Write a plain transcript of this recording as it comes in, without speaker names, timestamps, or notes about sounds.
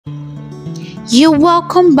You're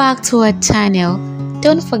welcome back to our channel.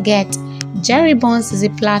 Don't forget, JoyRibbons is a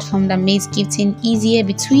platform that makes gifting easier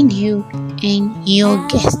between you and your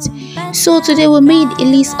guests. So today we made a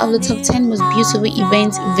list of the top 10 most beautiful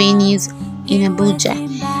event venues in Abuja.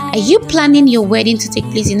 Are you planning your wedding to take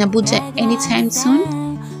place in Abuja anytime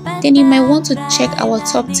soon? Then you might want to check our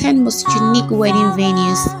top 10 most unique wedding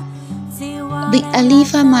venues. The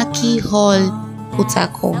Alifa Maki Hall,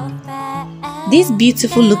 Utako. This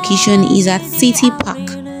beautiful location is at City Park,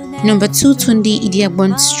 number 220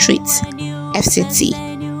 Idiagbon Street, FCT,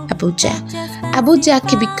 Abuja. Abuja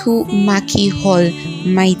Kebiku Maki Hall,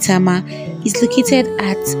 Maitama, is located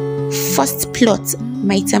at first plot,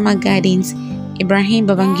 Maitama Gardens, Ibrahim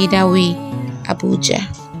Babangida Way, Abuja.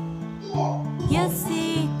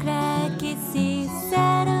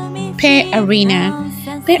 Pear Arena.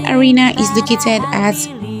 Pear Arena is located at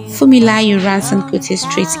Fumilayo Ransom Kote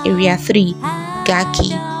Street, Area 3, Gaki,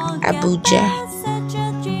 Abuja.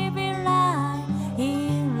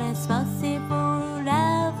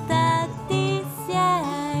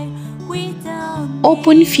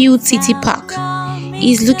 Open Field City Park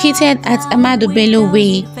is located at Amado Bello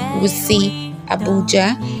Way, Wuse,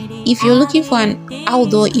 Abuja. If you're looking for an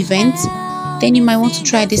outdoor event, then you might want to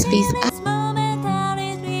try this place.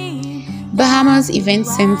 Bahamas Event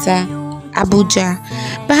Center, Abuja.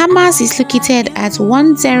 Bahamas is located at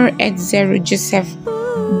 1080 Joseph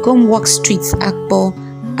Gomwalk Street, Akpo,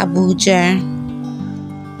 Abuja.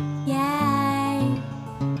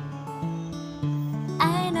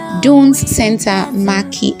 Dunes Center,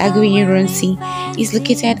 Maki, Aguiyi-Ironsi is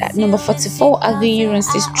located at number 44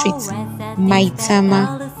 Aguiyi-Ironsi Street,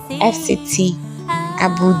 Maitama, FCT,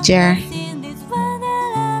 Abuja.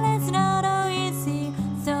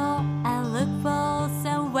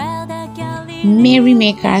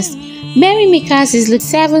 Merrymakers. Merrymakers is located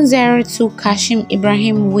 702 Kashim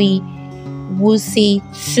Ibrahim Way, Wuse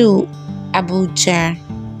 2, Abuja.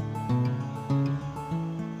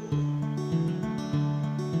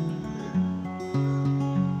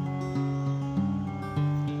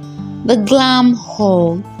 The Glam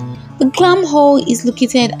Hall. The Glam Hall is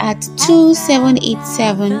located at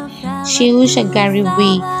 2787 Shehu Shagari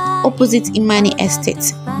Way, opposite Imani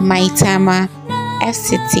Estate, Maitama,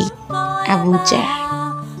 FCT, Abuja.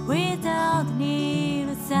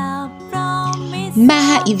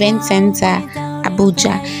 Maha Event Center,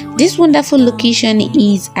 Abuja. This wonderful location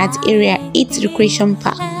is at Area 8 Recreation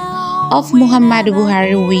Park off Muhammadu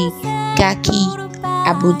Buhari Way, Gaki,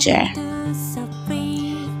 Abuja.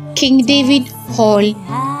 King David Hall,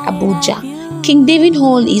 Abuja. King David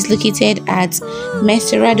Hall is located at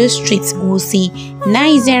Meserado Street, Wuse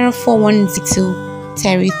 904102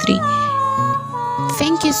 Terry 3.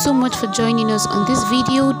 Thank you so much for joining us on this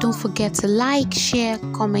video. Don't forget to like, share,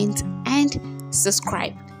 comment, and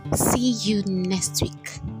subscribe. See you next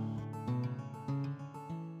week.